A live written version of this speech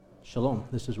Shalom,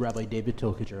 this is Rabbi David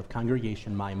Tokager of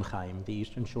Congregation Mayim Chaim, the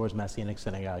Eastern Shores Messianic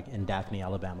Synagogue in Daphne,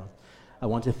 Alabama. I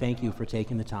want to thank you for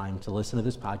taking the time to listen to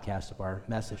this podcast of our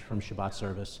message from Shabbat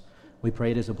service. We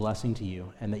pray it is a blessing to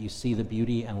you and that you see the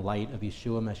beauty and light of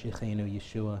Yeshua Meshichenu,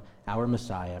 Yeshua, our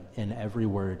Messiah, in every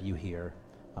word you hear.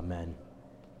 Amen.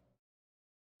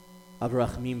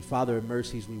 Avrahmim, Father of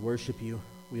mercies, we worship you.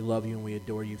 We love you and we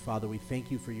adore you. Father, we thank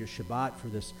you for your Shabbat, for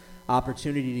this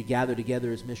opportunity to gather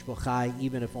together as Mishpachai,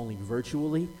 even if only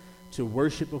virtually, to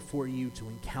worship before you, to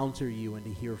encounter you, and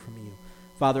to hear from you.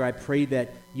 Father, I pray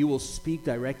that you will speak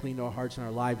directly into our hearts and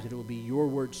our lives, that it will be your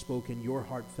word spoken, your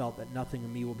heartfelt, that nothing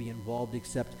in me will be involved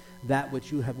except that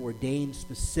which you have ordained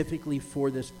specifically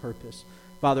for this purpose.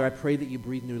 Father, I pray that you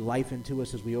breathe new life into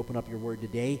us as we open up your word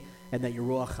today, and that your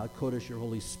Ruach HaKodesh, your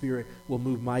Holy Spirit, will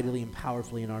move mightily and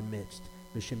powerfully in our midst.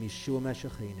 B'Shem Yeshua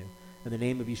Meshichenu. In the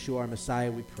name of Yeshua, our Messiah,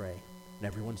 we pray. And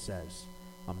everyone says,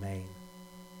 Amen.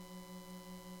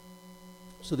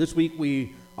 So this week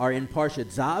we are in Parshat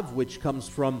Tzav, which comes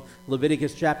from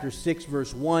Leviticus chapter 6,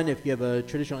 verse 1. If you have a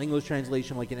traditional English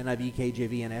translation like an NIV,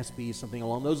 KJV, NSB, something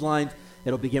along those lines,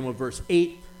 it'll begin with verse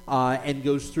 8 and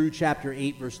goes through chapter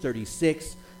 8, verse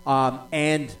 36.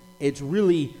 And it's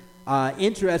really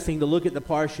interesting to look at the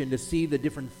Parsha and to see the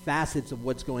different facets of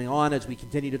what's going on as we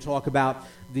continue to talk about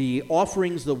the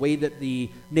offerings, the way that the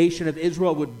nation of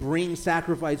Israel would bring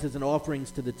sacrifices and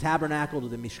offerings to the tabernacle, to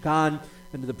the Mishkan,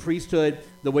 and to the priesthood,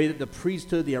 the way that the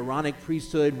priesthood, the Aaronic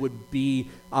priesthood, would be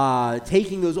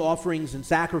taking those offerings and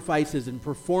sacrifices and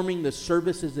performing the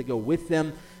services that go with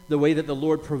them, the way that the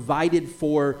Lord provided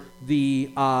for the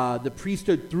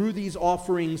priesthood through these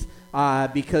offerings,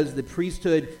 because the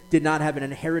priesthood did not have an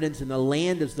inheritance in the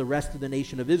land as the rest of the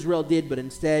nation of Israel did, but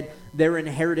instead their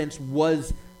inheritance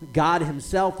was God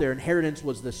himself. Their inheritance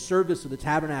was the service of the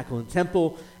tabernacle and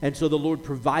temple, and so the Lord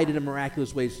provided in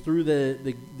miraculous ways through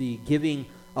the giving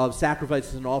of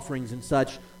sacrifices and offerings and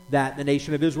such that the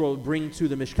nation of Israel would bring to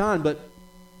the Mishkan. But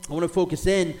I want to focus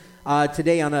in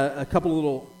today on a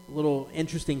couple little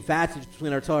interesting facets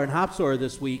between our Torah and Haftorah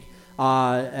this week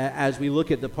as we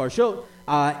look at the Parshot.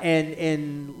 And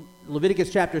in Leviticus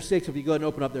chapter 6, if you go ahead and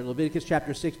open up there, Leviticus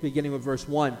chapter 6, beginning with verse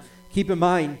 1, keep in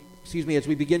mind, as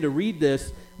we begin to read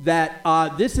this, that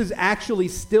this is actually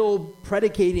still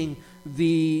predicating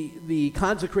the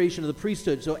consecration of the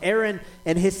priesthood. So Aaron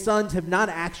and his sons have not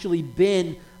actually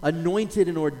been anointed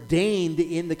and ordained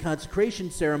in the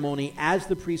consecration ceremony as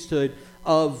the priesthood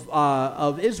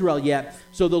of Israel yet.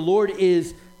 So the Lord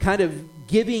is kind of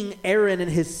giving Aaron and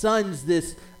his sons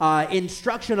this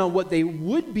instruction on what they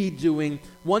would be doing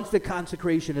once the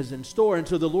consecration is in store. And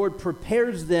so the Lord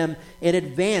prepares them in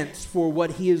advance for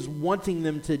what he is wanting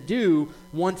them to do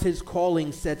once his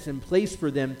calling sets in place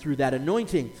for them through that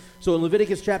anointing. So in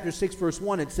Leviticus chapter 6, verse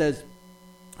 1, it says,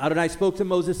 Adonai spoke to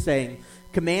Moses, saying,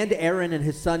 command Aaron and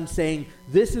his son, saying,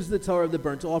 this is the Torah of the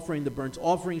burnt offering. The burnt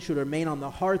offering should remain on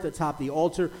the hearth atop the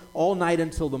altar all night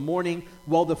until the morning,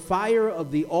 while the fire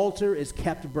of the altar is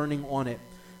kept burning on it.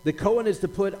 The Kohen is to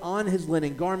put on his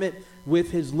linen garment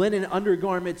with his linen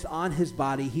undergarments on his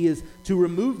body. He is to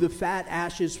remove the fat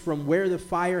ashes from where the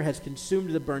fire has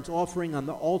consumed the burnt offering on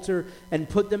the altar and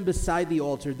put them beside the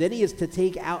altar. Then he is to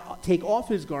take off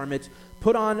his garments,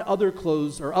 put on other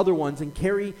clothes or other ones, and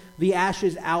carry the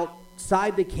ashes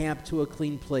outside the camp to a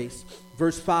clean place.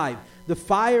 Verse 5, the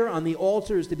fire on the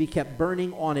altar is to be kept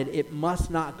burning on it. It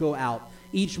must not go out.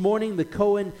 Each morning the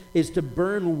Kohen is to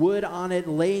burn wood on it,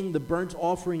 laying the burnt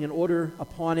offering in order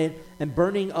upon it, and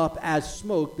burning up as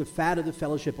smoke the fat of the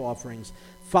fellowship offerings.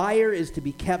 Fire is to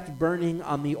be kept burning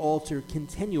on the altar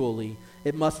continually.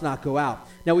 It must not go out.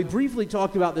 Now, we briefly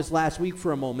talked about this last week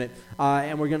for a moment,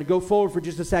 and we're going to go forward for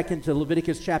just a second to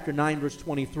Leviticus chapter 9, verse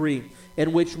 23,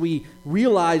 in which we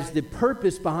realize the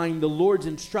purpose behind the Lord's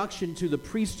instruction to the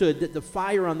priesthood that the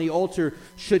fire on the altar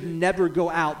should never go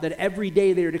out, that every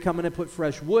day they are to come in and put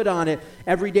fresh wood on it,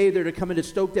 every day they're to come in to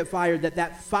stoke that fire,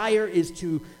 that fire is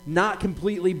to not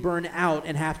completely burn out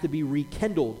and have to be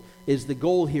rekindled, is the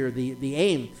goal here, the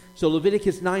aim. So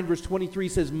Leviticus 9 verse 23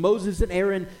 says, Moses and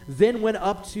Aaron then went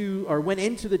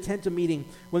into the tent of meeting.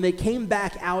 When they came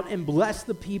back out and blessed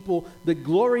the people, the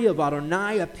glory of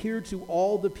Adonai appeared to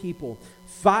all the people.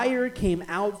 Fire came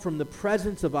out from the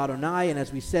presence of Adonai, and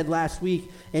as we said last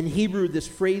week, in Hebrew this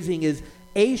phrasing is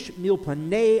Eish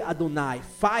milpanei Adonai,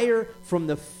 fire from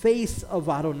the face of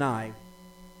Adonai,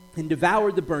 and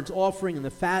devoured the burnt offering and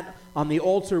the fat on the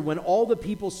altar. When all the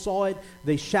people saw it,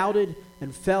 they shouted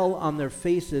and fell on their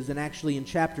faces. And actually in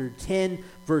chapter 10,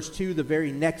 verse 2, the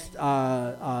very next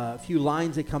few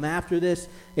lines that come after this,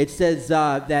 it says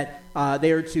that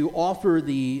they are to offer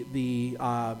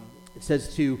it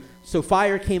says to So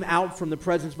fire came out from the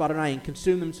presence of Adonai and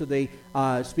consumed them. So they,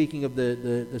 speaking of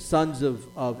the sons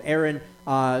of Aaron,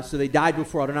 so they died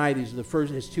before Adonai. These are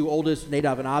his two oldest,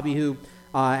 Nadab and Abihu.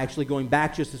 Actually going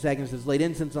back just a second, it says, laid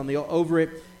incense over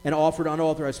it and offered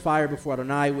unauthorized fire before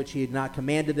Adonai, which he had not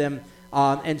commanded them.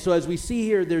 And so as we see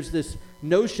here, there's this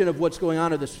notion of what's going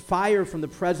on, or this fire from the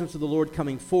presence of the Lord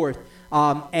coming forth.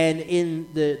 And in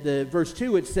the verse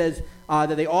 2, it says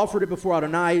that they offered it before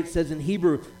Adonai. It says in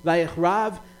Hebrew,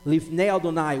 Vayechrav lifnei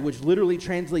Adonai, which literally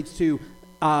translates to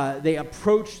they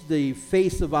approached the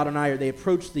face of Adonai, or they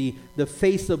approached the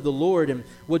face of the Lord. And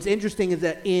what's interesting is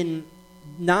that in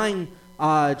 9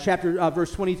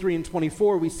 verse 23 and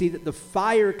 24, we see that the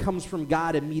fire comes from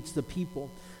God and meets the people.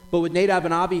 But with Nadab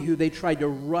and Abihu, they tried to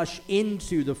rush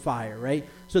into the fire, right?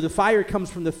 So the fire comes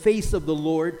from the face of the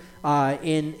Lord.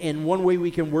 In one way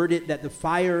we can word it, that the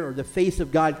fire or the face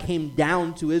of God came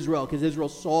down to Israel, because Israel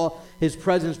saw his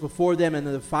presence before them, and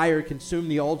then the fire consumed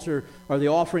the altar, or the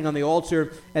offering on the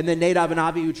altar. And then Nadab and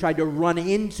Abihu tried to run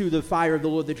into the fire of the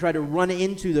Lord. They tried to run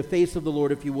into the face of the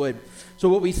Lord, if you would. So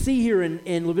what we see here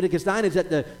in Leviticus 9 is that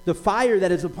the fire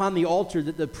that is upon the altar,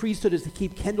 that the priesthood is to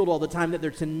keep kindled all the time, that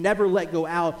they're to never let go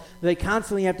out, that they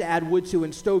constantly have to add wood to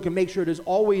and stoke and make sure it is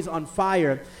always on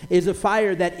fire, is a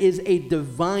fire that is a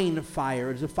divine fire.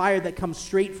 It is a fire that comes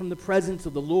straight from the presence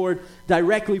of the Lord,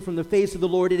 directly from the face of the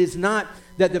Lord. It is not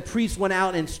that the priests went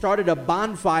out and started a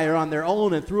bonfire on their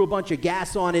own and threw a bunch of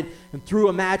gas on it and threw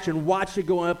a match and watched it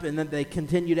go up, and then they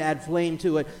continue to add flame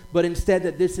to it, but instead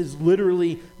that this is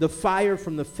literally the fire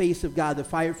from the face of God, the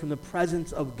fire from the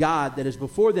presence of God that is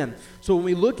before them. So when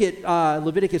we look at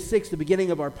Leviticus 6, the beginning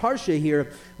of our parsha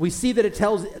here, we see that it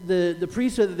tells the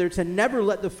priesthood that they're to never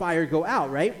let the fire go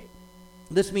out, right?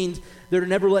 This means they're to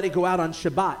never let it go out on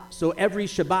Shabbat. So every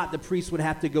Shabbat, the priest would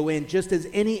have to go in just as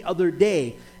any other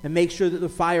day and make sure that the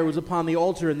fire was upon the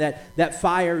altar, and that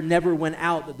fire never went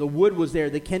out, that the wood was there,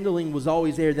 the kindling was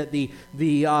always there, that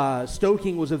the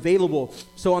stoking was available.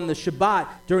 So on the Shabbat,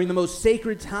 during the most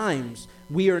sacred times,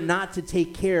 we are to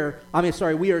take care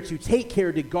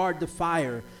to guard the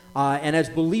fire. And as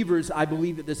believers, I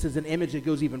believe that this is an image that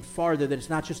goes even farther, that it's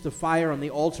not just the fire on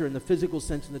the altar in the physical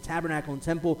sense in the tabernacle and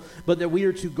temple, but that we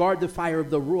are to guard the fire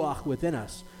of the Ruach within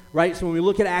us. Right? So when we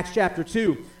look at Acts chapter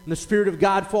 2, and the Spirit of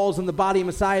God falls on the body of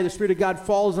Messiah, the Spirit of God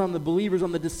falls on the believers,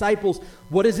 on the disciples,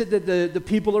 what is it that the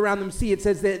people around them see? It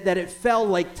says that it fell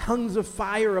like tongues of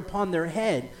fire upon their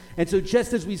head. And so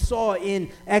just as we saw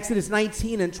in Exodus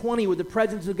 19 and 20 with the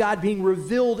presence of God being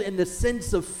revealed in the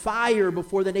sense of fire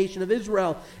before the nation of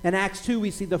Israel, in Acts 2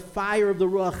 we see the fire of the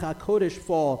Ruach HaKodesh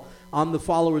fall on the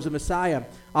followers of Messiah.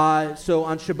 So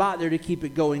on Shabbat, they're to keep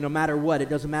it going no matter what. It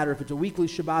doesn't matter if it's a weekly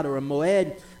Shabbat or a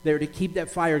Moed. They're to keep that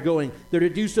fire going. They're to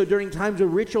do so during times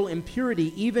of ritual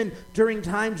impurity, even during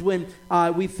times when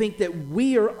we think that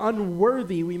we are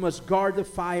unworthy. We must guard the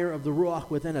fire of the Ruach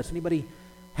within us. Anybody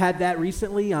had that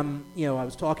recently? I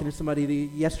was talking to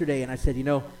somebody yesterday, and I said,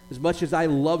 as much as I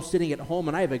love sitting at home,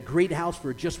 and I have a great house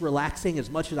for just relaxing, as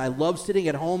much as I love sitting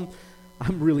at home,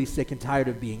 I'm really sick and tired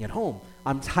of being at home.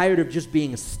 I'm tired of just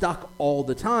being stuck all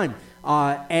the time.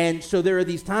 And so there are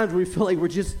these times where we feel like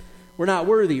we're not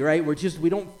worthy, right? We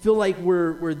don't feel like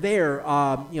we're there.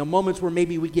 Moments where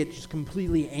maybe we get just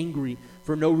completely angry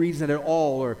for no reason at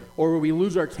all, or where we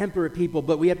lose our temper at people.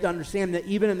 But we have to understand that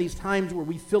even in these times where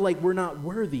we feel like we're not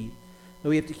worthy, that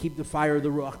we have to keep the fire of the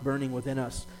Ruach burning within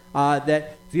us.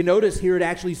 That if you notice here, it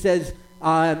actually says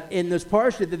in this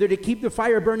parsha that they're to keep the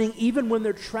fire burning even when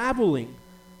they're traveling.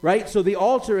 Right? So the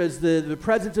altar, as the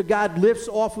presence of God lifts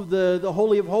off of the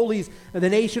Holy of Holies, and the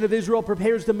nation of Israel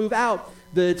prepares to move out,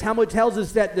 the Talmud tells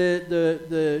us that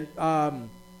the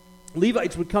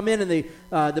Levites would come in, and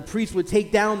the priests would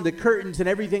take down the curtains and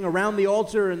everything around the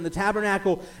altar and the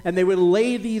tabernacle, and they would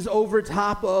lay these over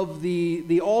top of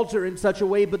the altar in such a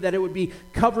way, but that it would be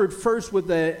covered first with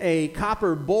a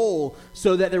copper bowl,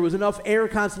 so that there was enough air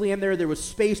constantly in there. There was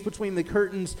space between the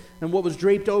curtains and what was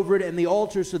draped over it and the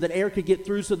altar, so that air could get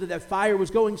through, so that fire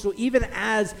was going. So even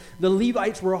as the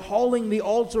Levites were hauling the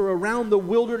altar around the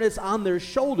wilderness on their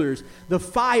shoulders, the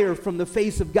fire from the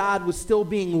face of God was still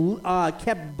being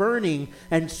kept burning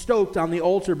and stoked on the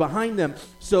altar behind them.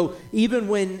 So even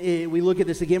when we look at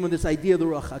this again with this idea of the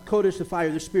Ruach HaKodesh, the fire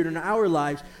of the Spirit in our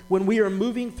lives, when we are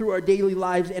moving through our daily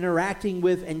lives, interacting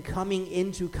with and coming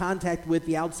into contact with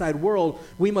the outside world,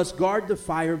 we must guard the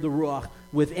fire of the Ruach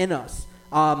within us.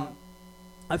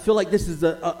 I feel like this is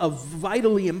a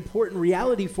vitally important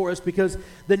reality for us, because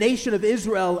the nation of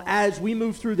Israel, as we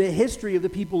move through the history of the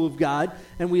people of God,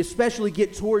 and we especially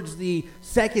get towards the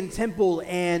Second Temple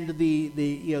and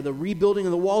the rebuilding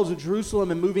of the walls of Jerusalem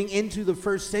and moving into the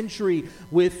first century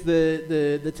with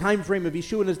the time frame of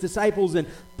Yeshua and his disciples, and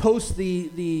post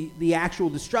the actual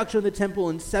destruction of the temple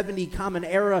in 70 Common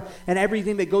Era and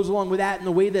everything that goes along with that, and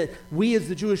the way that we as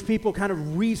the Jewish people kind of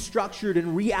restructured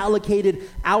and reallocated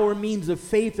our means of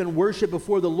faith and worship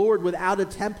before the Lord without a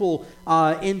temple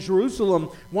in Jerusalem.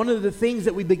 One of the things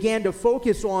that we began to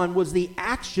focus on was the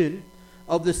action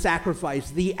of the sacrifice,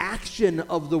 the action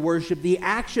of the worship, the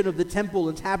action of the temple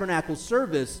and tabernacle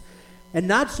service, and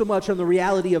not so much on the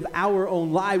reality of our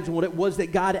own lives and what it was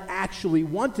that God actually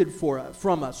wanted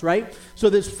from us, right? So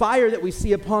this fire that we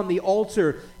see upon the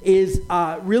altar is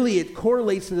really, it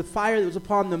correlates to the fire that was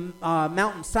upon the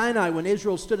Mountain Sinai when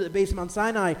Israel stood at the base of Mount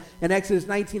Sinai in Exodus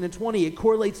 19 and 20. It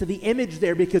correlates to the image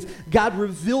there because God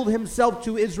revealed himself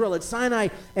to Israel at Sinai,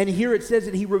 and here it says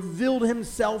that he revealed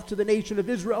himself to the nation of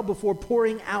Israel before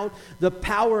pouring out the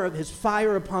power of his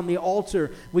fire upon the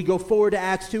altar. We go forward to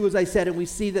Acts 2, as I said, and we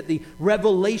see that the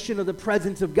revelation of the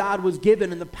presence of God was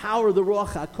given, and the power of the Ruach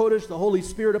HaKodesh, the Holy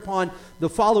Spirit, upon the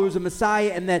followers of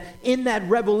Messiah, and that in that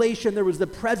revelation there was the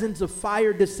presence of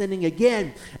fire descending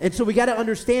again. And so we got to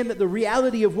understand that the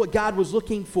reality of what God was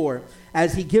looking for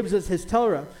as he gives us his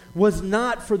Torah was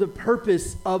not for the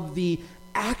purpose of the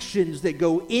actions that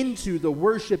go into the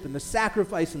worship and the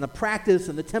sacrifice and the practice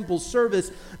and the temple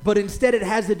service, but instead it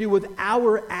has to do with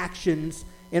our actions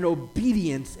in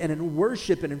obedience and in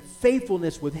worship and in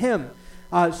faithfulness with him.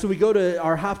 So we go to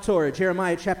our Haftorah,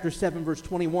 Jeremiah chapter 7, verse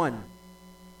 21.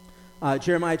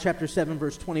 Jeremiah chapter 7,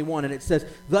 verse 21, and it says,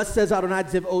 "Thus says Adonai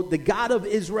Tzivot, the God of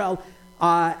Israel,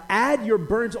 add your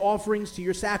burnt offerings to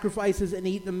your sacrifices and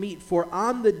eat the meat. For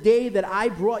on the day that I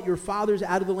brought your fathers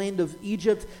out of the land of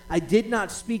Egypt, I did not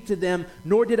speak to them,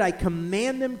 nor did I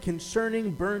command them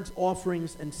concerning burnt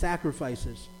offerings and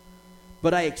sacrifices.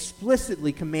 But I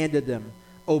explicitly commanded them,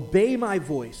 obey my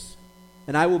voice,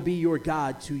 and I will be your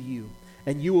God to you,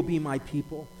 and you will be my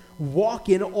people. Walk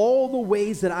in all the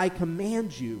ways that I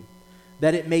command you,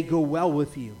 that it may go well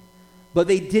with you. But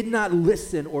they did not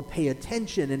listen or pay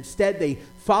attention. Instead, they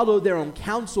followed their own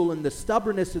counsel and the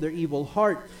stubbornness of their evil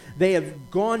heart. They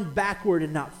have gone backward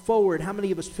and not forward." How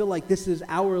many of us feel like this is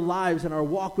our lives and our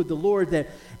walk with the Lord, that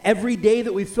every day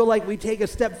that we feel like we take a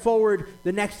step forward,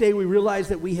 the next day we realize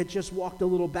that we had just walked a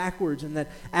little backwards, and that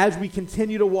as we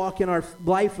continue to walk in our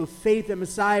life of faith in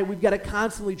Messiah, we've got to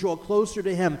constantly draw closer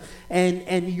to him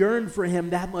and yearn for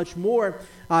him that much more.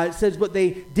 It says, "But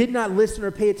they did not listen or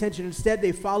pay attention. Instead,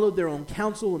 they followed their own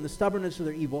counsel and the stubbornness of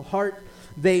their evil heart.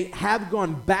 They have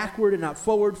gone backward and not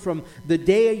forward from the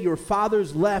day your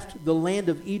fathers left the land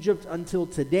of Egypt until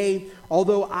today.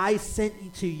 Although I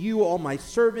sent to you all my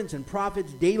servants and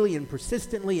prophets daily and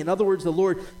persistently." In other words, the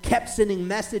Lord kept sending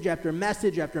message after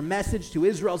message after message to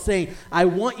Israel, saying, I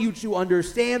want you to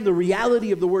understand the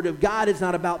reality of the Word of God is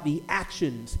not about the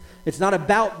actions. It's not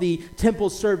about the temple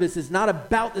service. It's not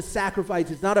about the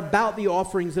sacrifice. It's not about the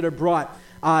offerings that are brought.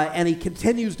 And he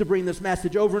continues to bring this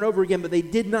message over and over again, but they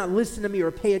did not listen to me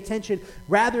or pay attention.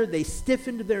 Rather, they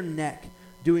stiffened their neck,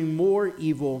 doing more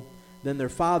evil than their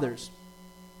fathers.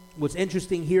 What's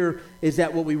interesting here is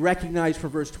that what we recognize from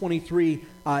verse 23,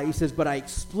 he says, "But I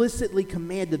explicitly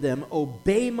commanded them,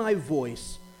 obey my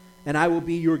voice, and I will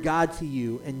be your God to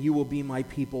you, and you will be my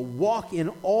people. Walk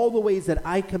in all the ways that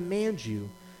I command you,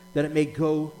 that it may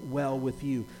go well with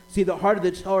you." See, the heart of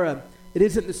the Torah, it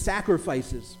isn't the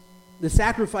sacrifices. The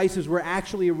sacrifices were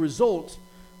actually a result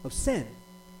of sin.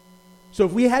 So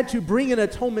if we had to bring an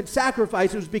atonement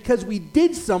sacrifice, it was because we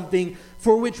did something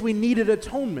for which we needed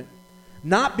atonement.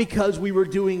 Not because we were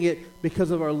doing it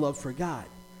because of our love for God.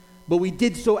 But we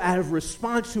did so out of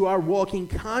response to our walking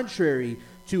contrary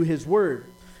to his word.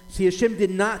 See, Hashem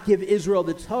did not give Israel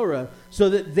the Torah so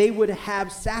that they would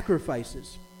have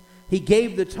sacrifices. He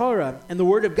gave the Torah and the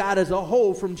Word of God as a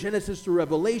whole from Genesis to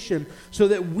Revelation so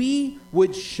that we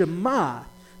would shema,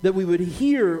 that we would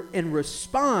hear and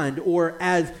respond, or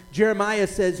as Jeremiah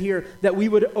says here, that we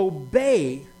would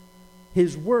obey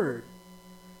his word.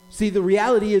 See, the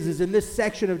reality is in this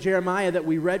section of Jeremiah that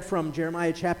we read from,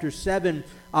 Jeremiah chapter 7,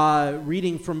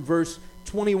 reading from verse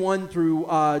 21 through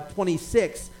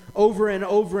 26, over and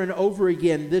over and over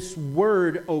again, this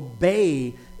word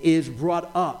obey is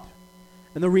brought up.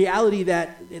 And the reality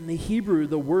that in the Hebrew,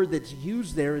 the word that's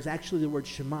used there is actually the word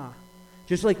Shema.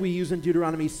 Just like we use in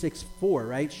Deuteronomy 6:4,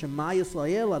 right? Shema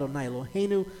Yisrael, Adonai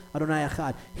Eloheinu, Adonai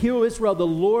Echad. Hear, O Israel, the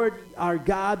Lord our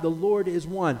God, the Lord is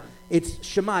one. it's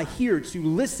Shema, hear, to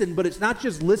listen, but it's not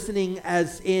just listening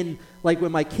as in like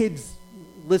when my kids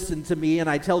listen to me and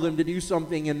I tell them to do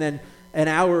something and then an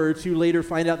hour or two later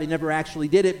find out they never actually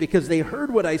did it because they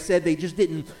heard what I said, they just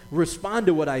didn't respond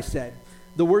to what I said.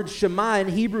 The word Shema in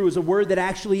Hebrew is a word that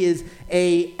actually is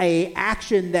a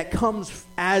action that comes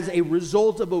as a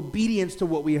result of obedience to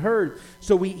what we heard.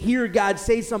 So we hear God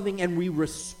say something and we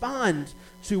respond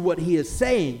to what he is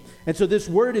saying. And so this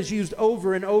word is used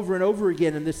over and over and over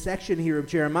again in this section here of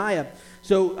Jeremiah.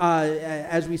 So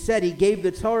as we said, he gave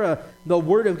the Torah, the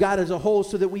word of God as a whole,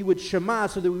 so that we would Shema,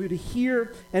 so that we would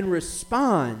hear and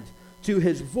respond to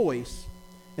his voice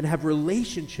and have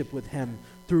relationship with him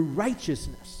through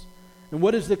righteousness. And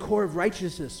what is the core of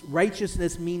righteousness?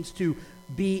 Righteousness means to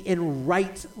be in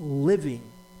right living,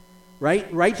 right?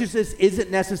 Righteousness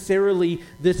isn't necessarily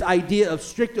this idea of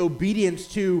strict obedience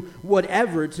to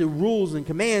whatever, to rules and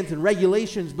commands and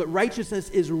regulations, but righteousness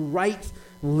is right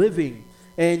living.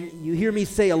 And you hear me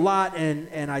say a lot,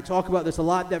 and I talk about this a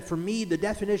lot, that for me, the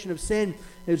definition of sin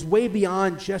is way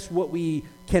beyond just what we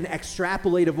can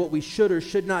extrapolate of what we should or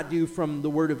should not do from the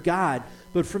Word of God.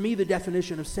 But for me, the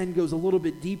definition of sin goes a little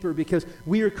bit deeper because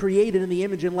we are created in the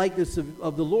image and likeness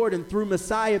of the Lord, and through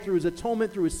Messiah, through his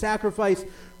atonement, through his sacrifice,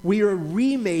 we are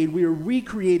remade, we are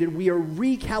recreated, we are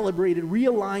recalibrated,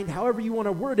 realigned, however you want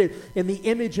to word it, in the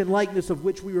image and likeness of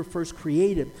which we were first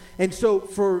created. And so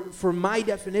for my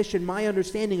definition, my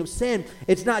understanding of sin,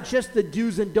 it's not just the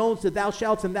do's and don'ts, the thou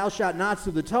shalt and thou shalt nots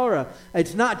of the Torah.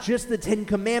 It's not just the 10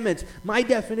 Commandments. My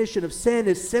definition of sin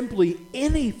is simply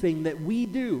anything that we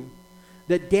do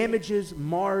that damages,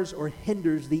 mars, or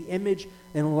hinders the image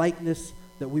and likeness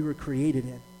that we were created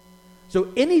in.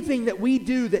 So anything that we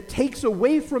do that takes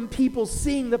away from people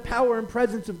seeing the power and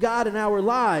presence of God in our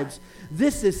lives,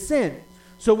 this is sin.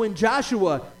 So when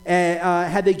Joshua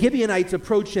had the Gibeonites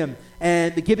approach him,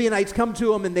 and the Gibeonites come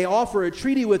to him and they offer a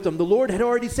treaty with him, the Lord had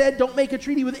already said, don't make a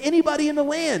treaty with anybody in the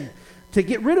land, to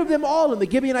get rid of them all. And the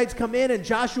Gibeonites come in, and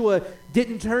Joshua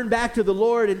didn't turn back to the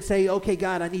Lord and say, okay,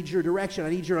 God, I need your direction.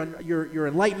 I need your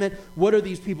enlightenment. What are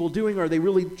these people doing? Are they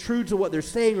really true to what they're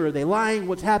saying, or are they lying?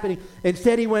 What's happening?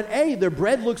 Instead, he went, hey, their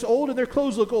bread looks old and their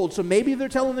clothes look old, so maybe they're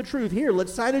telling the truth. Here,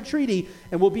 let's sign a treaty,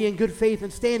 and we'll be in good faith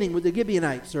and standing with the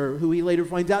Gibeonites, or who he later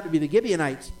finds out to be the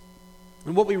Gibeonites.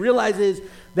 And what we realize is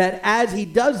that as he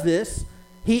does this,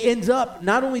 he ends up,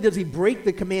 not only does he break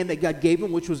the command that God gave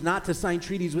him, which was not to sign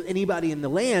treaties with anybody in the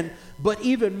land, but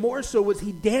even more so was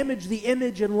he damaged the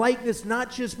image and likeness,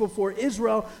 not just before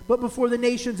Israel, but before the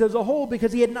nations as a whole,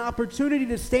 because he had an opportunity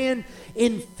to stand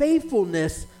in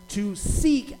faithfulness to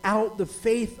seek out the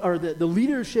faith, or the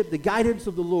leadership, the guidance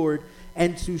of the Lord,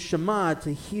 and to Shema,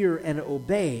 to hear and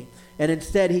obey. And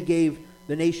instead he gave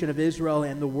the nation of Israel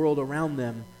and the world around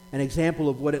them an example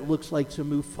of what it looks like to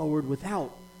move forward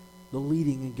without the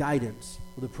leading and guidance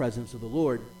of the presence of the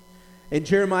Lord. In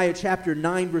Jeremiah chapter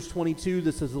 9, verse 22,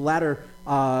 this is the latter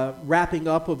wrapping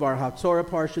up of our HaTorah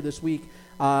Parsha this week.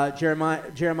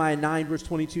 Jeremiah 9, verse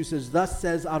 22 says, thus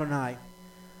says Adonai,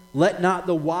 let not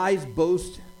the wise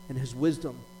boast in his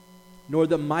wisdom, nor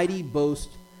the mighty boast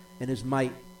in his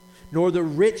might, nor the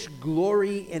rich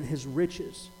glory in his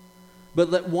riches. But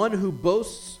let one who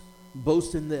boasts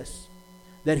boast in this,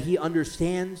 that he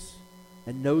understands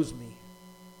and knows me.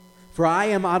 For I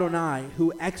am Adonai,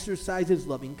 who exercises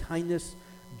loving kindness,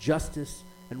 justice,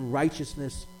 and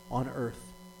righteousness on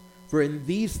earth. For in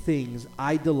these things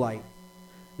I delight.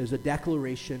 There's a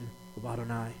declaration of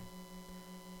Adonai.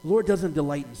 The Lord doesn't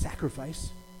delight in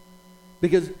sacrifice,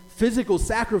 because physical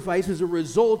sacrifice is a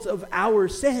result of our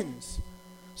sins.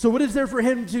 So what is there for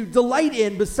him to delight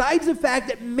in besides the fact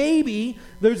that maybe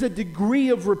there's a degree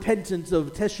of repentance,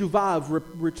 of teshuvah,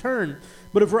 of return?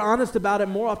 But if we're honest about it,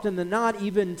 more often than not,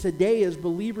 even today as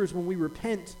believers, when we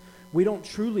repent, we don't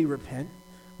truly repent.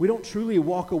 We don't truly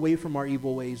walk away from our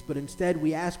evil ways, but instead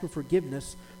we ask for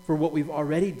forgiveness for what we've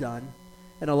already done.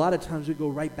 And a lot of times we go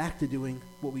right back to doing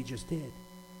what we just did.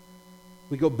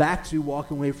 We go back to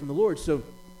walking away from the Lord. So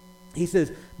he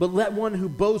says, but let one who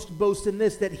boasts boast in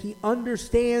this, that he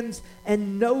understands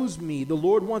and knows me. The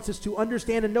Lord wants us to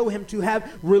understand and know him, to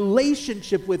have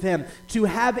relationship with him, to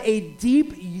have a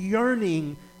deep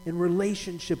yearning in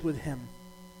relationship with him.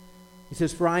 He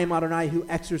says, for I am Adonai, who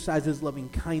exercises loving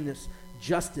kindness,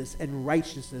 justice, and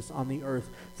righteousness on the earth.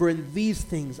 For in these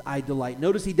things I delight.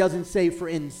 Notice he doesn't say, for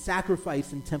in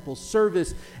sacrifice and temple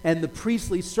service and the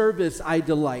priestly service I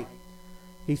delight.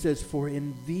 He says, for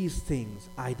in these things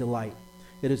I delight.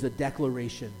 It is a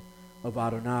declaration of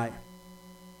Adonai.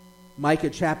 Micah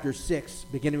chapter 6,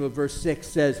 beginning with verse 6,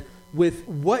 says, With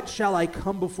what shall I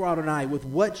come before Adonai? With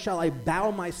what shall I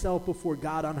bow myself before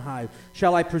God on high?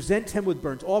 Shall I present him with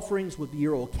burnt offerings, with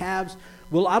year-old calves?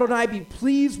 Will Adonai be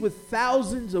pleased with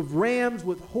thousands of rams,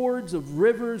 with hordes of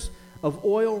rivers of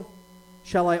oil?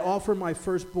 Shall I offer my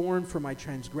firstborn for my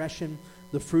transgression,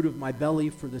 the fruit of my belly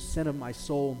for the sin of my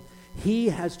soul? He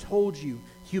has told you,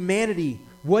 humanity,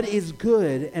 what is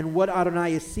good and what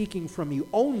Adonai is seeking from you,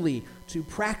 only to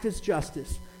practice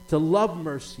justice, to love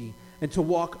mercy, and to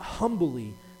walk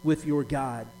humbly with your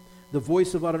God. The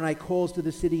voice of Adonai calls to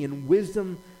the city in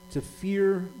wisdom to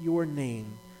fear your name.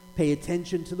 Pay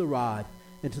attention to the rod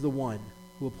and to the one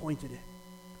who appointed it.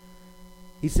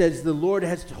 He says, the Lord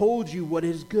has told you what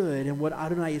is good and what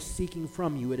Adonai is seeking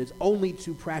from you. It is only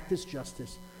to practice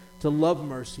justice, to love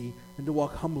mercy, and to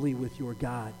walk humbly with your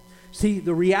God. See,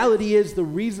 the reality is the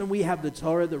reason we have the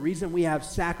Torah, the reason we have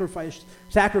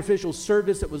sacrificial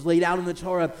service that was laid out in the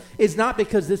Torah is not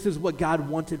because this is what God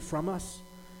wanted from us,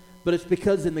 but it's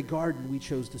because in the garden we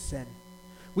chose to sin.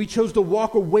 We chose to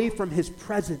walk away from his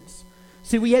presence.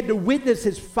 See, we had to witness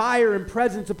his fire and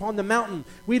presence upon the mountain.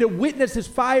 We had to witness his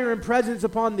fire and presence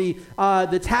upon the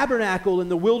tabernacle in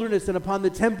the wilderness and upon the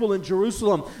temple in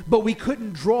Jerusalem, but we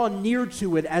couldn't draw near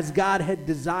to it as God had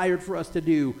desired for us to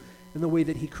do in the way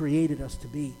that he created us to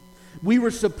be. We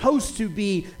were supposed to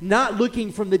be not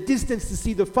looking from the distance to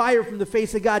see the fire from the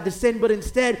face of God descend, but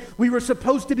instead we were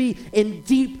supposed to be in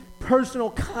deep personal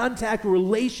contact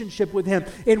relationship with him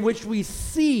in which we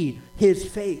see his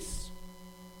face.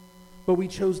 But we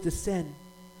chose to sin.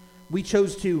 We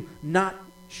chose to not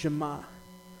shema.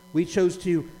 We chose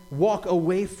to walk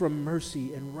away from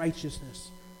mercy and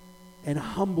righteousness and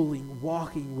humbly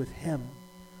walking with him.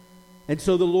 And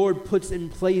so the Lord puts in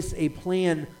place a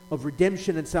plan of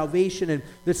redemption and salvation, and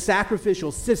the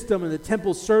sacrificial system and the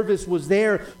temple service was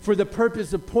there for the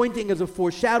purpose of pointing as a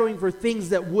foreshadowing for things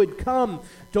that would come.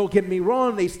 Don't get me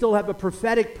wrong, they still have a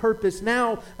prophetic purpose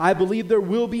now. I believe there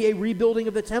will be a rebuilding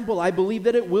of the temple. I believe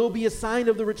that it will be a sign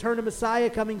of the return of Messiah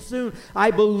coming soon.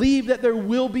 I believe that there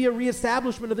will be a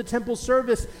reestablishment of the temple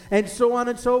service, and so on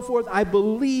and so forth. I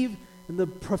believe and the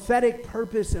prophetic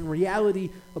purpose and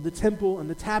reality of the temple and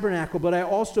the tabernacle, but I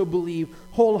also believe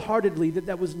wholeheartedly that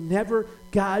that was never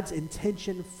God's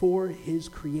intention for his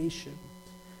creation.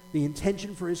 The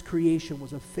intention for his creation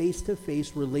was a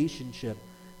face-to-face relationship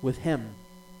with him.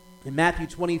 In Matthew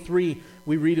 23,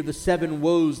 we read of the 7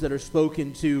 woes that are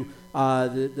spoken to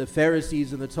the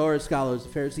Pharisees and the Torah scholars, the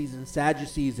Pharisees and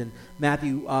Sadducees. In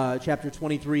Matthew chapter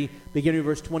 23, beginning of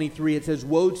verse 23, it says,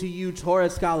 "Woe to you, Torah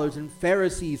scholars and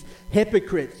Pharisees,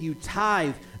 hypocrites! You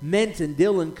tithe mint and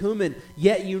dill and cumin,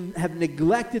 yet you have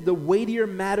neglected the weightier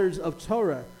matters of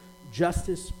Torah,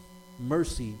 justice,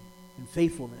 mercy, and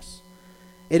faithfulness."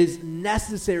 It is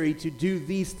necessary to do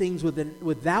these things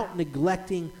without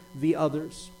neglecting the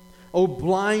others. O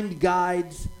blind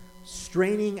guides,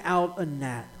 straining out a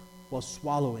gnat while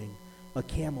swallowing a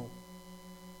camel.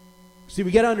 See,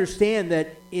 we got to understand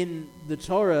that in the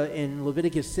Torah, in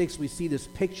Leviticus 6, we see this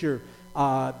picture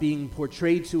being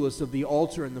portrayed to us of the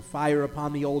altar and the fire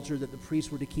upon the altar that the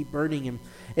priests were to keep burning. And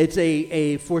it's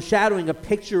a foreshadowing, a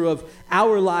picture of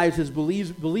our lives as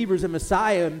believers in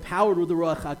Messiah, empowered with the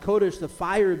Ruach HaKodesh, the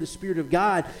fire of the Spirit of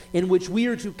God, in which we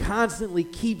are to constantly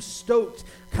keep stoked,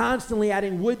 constantly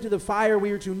adding wood to the fire.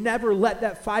 We are to never let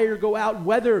that fire go out,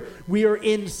 whether we are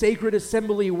in sacred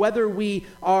assembly, whether we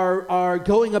are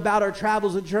going about our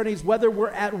travels and journeys, whether we're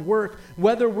at work,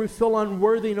 whether we feel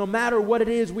unworthy. No matter what it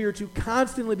is, we are to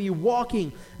constantly be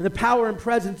walking in the power and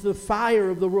presence of the fire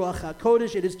of the Ruach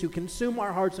HaKodesh. It is to consume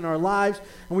our hearts and our lives,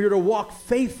 and we are to walk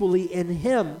faithfully in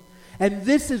him. And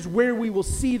this is where we will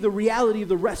see the reality of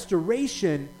the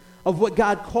restoration of what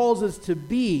God calls us to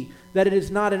be, that it is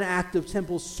not an act of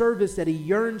temple service that he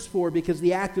yearns for, because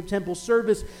the act of temple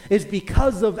service is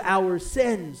because of our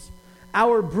sins.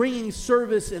 Our bringing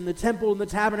service in the temple and the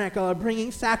tabernacle, our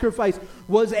bringing sacrifice,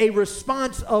 was a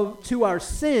response to our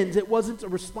sins. It wasn't a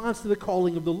response to the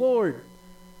calling of the Lord.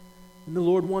 And the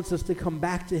Lord wants us to come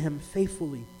back to him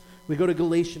faithfully. We go to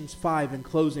Galatians 5 in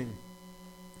closing.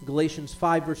 Galatians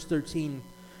 5 verse 13.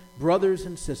 "Brothers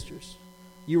and sisters,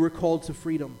 you were called to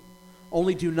freedom.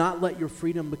 Only do not let your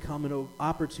freedom become an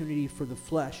opportunity for the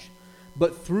flesh,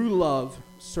 but through love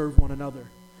serve one another.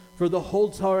 For the whole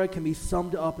Torah can be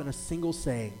summed up in a single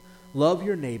saying, love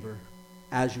your neighbor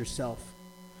as yourself.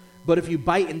 But if you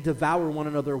bite and devour one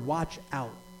another, watch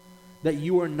out that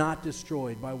you are not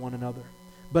destroyed by one another.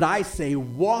 But I say,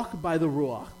 walk by the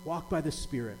Ruach, walk by the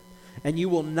Spirit, and you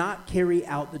will not carry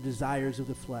out the desires of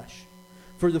the flesh.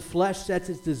 For the flesh sets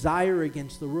its desire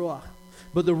against the Ruach,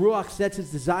 but the Ruach sets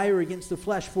its desire against the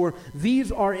flesh, for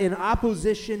these are in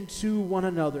opposition to one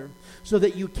another, so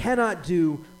that you cannot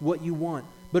do what you want.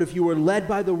 But if you are led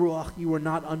by the Ruach, you are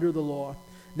not under the law.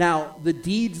 Now, the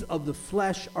deeds of the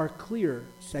flesh are clear: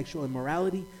 sexual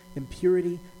immorality,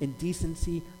 impurity,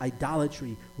 indecency,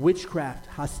 idolatry, witchcraft,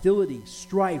 hostility,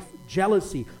 strife,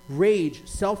 jealousy, rage,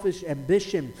 selfish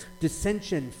ambition,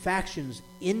 dissension, factions,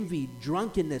 envy,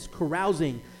 drunkenness,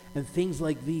 carousing, and things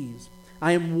like these.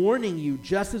 I am warning you,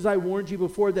 just as I warned you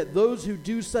before, that those who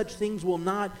do such things will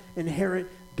not inherit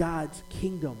God's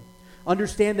kingdom.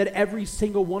 Understand that every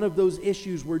single one of those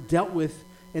issues were dealt with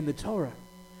in the Torah.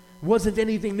 It wasn't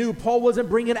anything new. Paul wasn't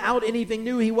bringing out anything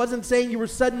new. He wasn't saying you were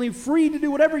suddenly free to do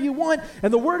whatever you want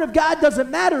and the Word of God doesn't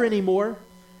matter anymore.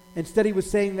 Instead, he was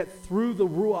saying that through the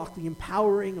Ruach, the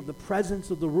empowering of the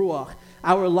presence of the Ruach,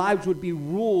 our lives would be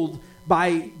ruled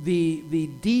by the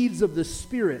deeds of the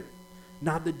Spirit,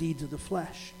 not the deeds of the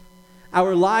flesh.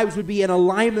 Our lives would be in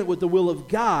alignment with the will of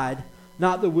God,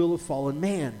 not the will of fallen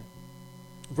man.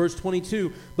 Verse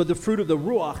 22, but the fruit of the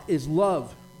Ruach is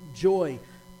love, joy,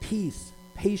 peace,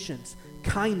 patience,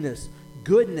 kindness,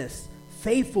 goodness,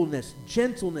 faithfulness,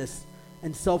 gentleness,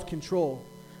 and self-control.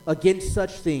 Against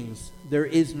such things there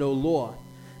is no law.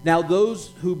 Now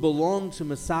those who belong to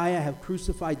Messiah have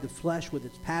crucified the flesh with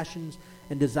its passions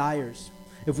and desires.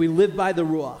 If we live by the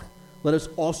Ruach, let us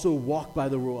also walk by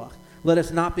the Ruach. Let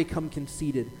us not become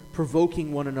conceited,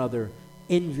 provoking one another,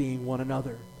 envying one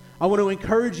another. I want to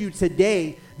encourage you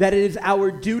today that it is our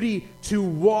duty to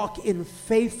walk in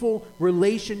faithful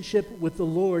relationship with the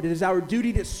Lord. It is our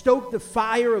duty to stoke the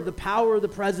fire of the power of the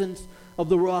presence of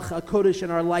the Ruach HaKodesh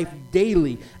in our life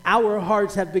daily. Our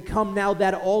hearts have become now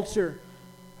that altar.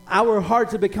 Our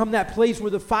hearts have become that place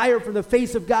where the fire from the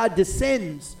face of God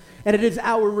descends. And it is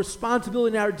our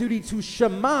responsibility and our duty to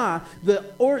shema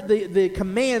the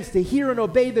commands, to hear and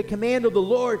obey the command of the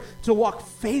Lord, to walk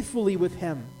faithfully with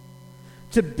Him,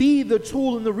 to be the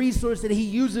tool and the resource that He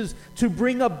uses to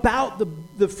bring about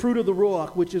the fruit of the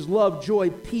Ruach, which is love,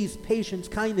 joy, peace, patience,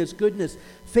 kindness, goodness,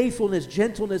 faithfulness,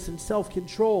 gentleness, and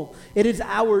self-control. It is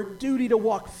our duty to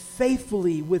walk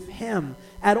faithfully with Him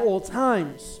at all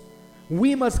times.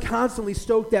 We must constantly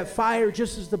stoke that fire,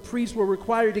 just as the priests were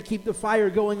required to keep the fire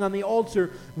going on the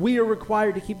altar. We are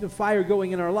required to keep the fire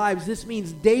going in our lives. This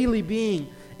means daily being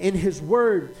in His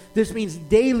Word. This means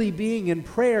daily being in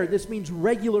prayer. This means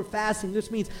regular fasting.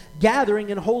 This means gathering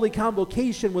in holy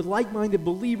convocation with like-minded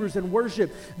believers in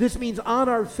worship. This means on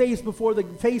our face before the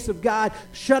face of God,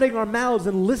 shutting our mouths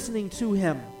and listening to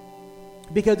Him.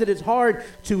 Because it is hard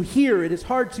to hear, it is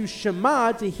hard to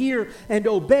shema, to hear and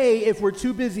obey, if we're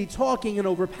too busy talking and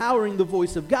overpowering the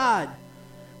voice of God.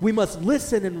 We must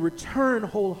listen and return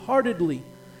wholeheartedly.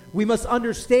 We must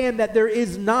understand that there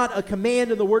is not a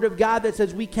command in the Word of God that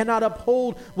says we cannot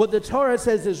uphold what the Torah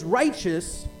says is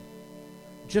righteous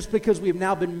just because we have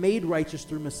now been made righteous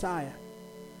through Messiah.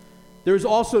 There is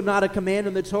also not a command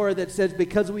in the Torah that says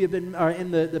because we have been,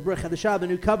 in the Brit Chadashah, the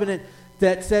New Covenant,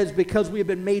 that says because we have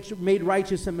been made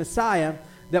righteous in Messiah,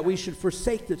 that we should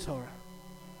forsake the Torah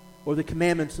or the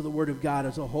commandments of the Word of God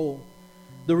as a whole.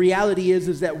 The reality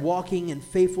is that walking in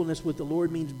faithfulness with the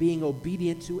Lord means being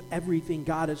obedient to everything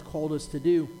God has called us to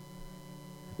do.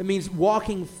 It means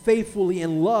walking faithfully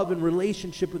in love and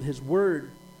relationship with His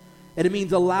Word. And it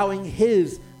means allowing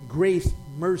His grace,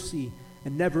 mercy,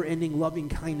 and never-ending loving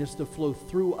kindness to flow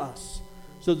through us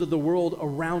so that the world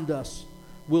around us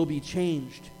will be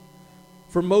changed.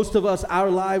 For most of us, our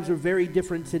lives are very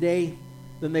different today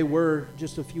than they were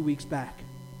just a few weeks back.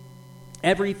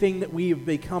 Everything that we have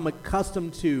become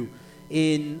accustomed to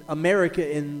in America,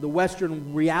 in the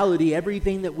Western reality,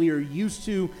 everything that we are used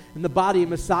to in the body of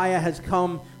Messiah has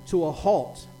come to a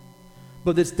halt.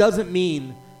 But this doesn't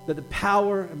mean that the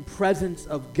power and presence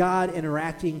of God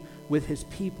interacting with His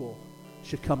people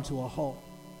should come to a halt.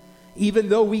 Even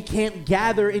though we can't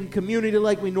gather in community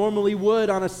like we normally would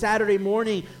on a Saturday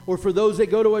morning, or for those that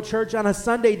go to a church on a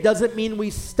Sunday, doesn't mean we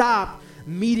stop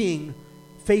meeting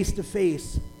face to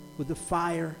face with the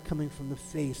fire coming from the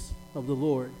face of the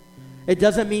Lord. It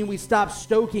doesn't mean we stop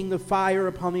stoking the fire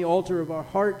upon the altar of our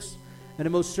hearts, and it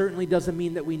most certainly doesn't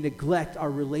mean that we neglect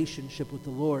our relationship with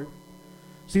the Lord.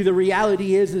 See, the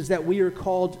reality is that we are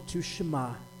called to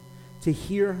shema, to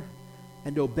hear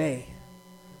and obey.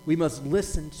 We must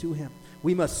listen to Him.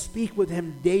 We must speak with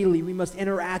Him daily. We must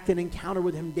interact and encounter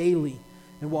with Him daily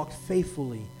and walk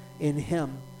faithfully in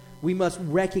Him. We must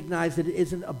recognize that it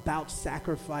isn't about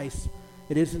sacrifice.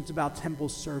 It isn't about temple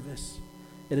service.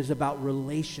 It is about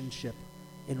relationship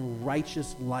and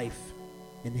righteous life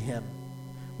in Him,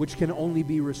 which can only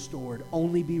be restored,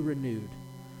 only be renewed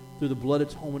through the blood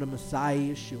atonement of Messiah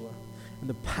Yeshua. and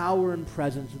the power and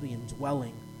presence of the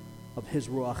indwelling of his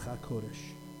Ruach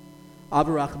HaKodesh.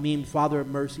 Abba Rachamim, Father of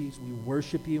mercies, we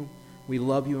worship you, we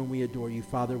love you, and we adore you.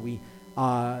 Father, we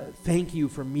thank you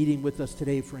for meeting with us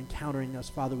today, for encountering us.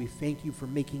 Father, we thank you for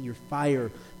making your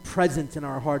fire present in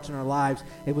our hearts and our lives.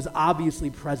 It was obviously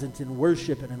present in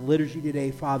worship and in liturgy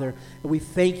today, Father. And we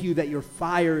thank you that your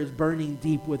fire is burning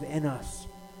deep within us.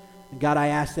 And God, I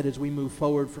ask that as we move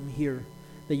forward from here,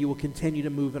 that you will continue to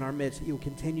move in our midst, that you will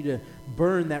continue to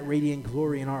burn that radiant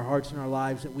glory in our hearts and our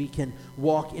lives, that we can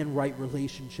walk in right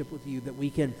relationship with you, that we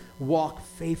can walk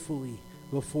faithfully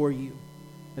before you,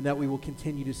 and that we will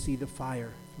continue to see the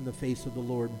fire from the face of the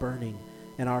Lord burning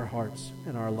in our hearts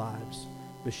and our lives.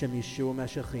 B'Shem Yeshua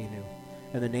Meshachinu.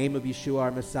 In the name of Yeshua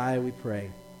our Messiah we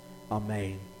pray.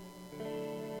 Amen.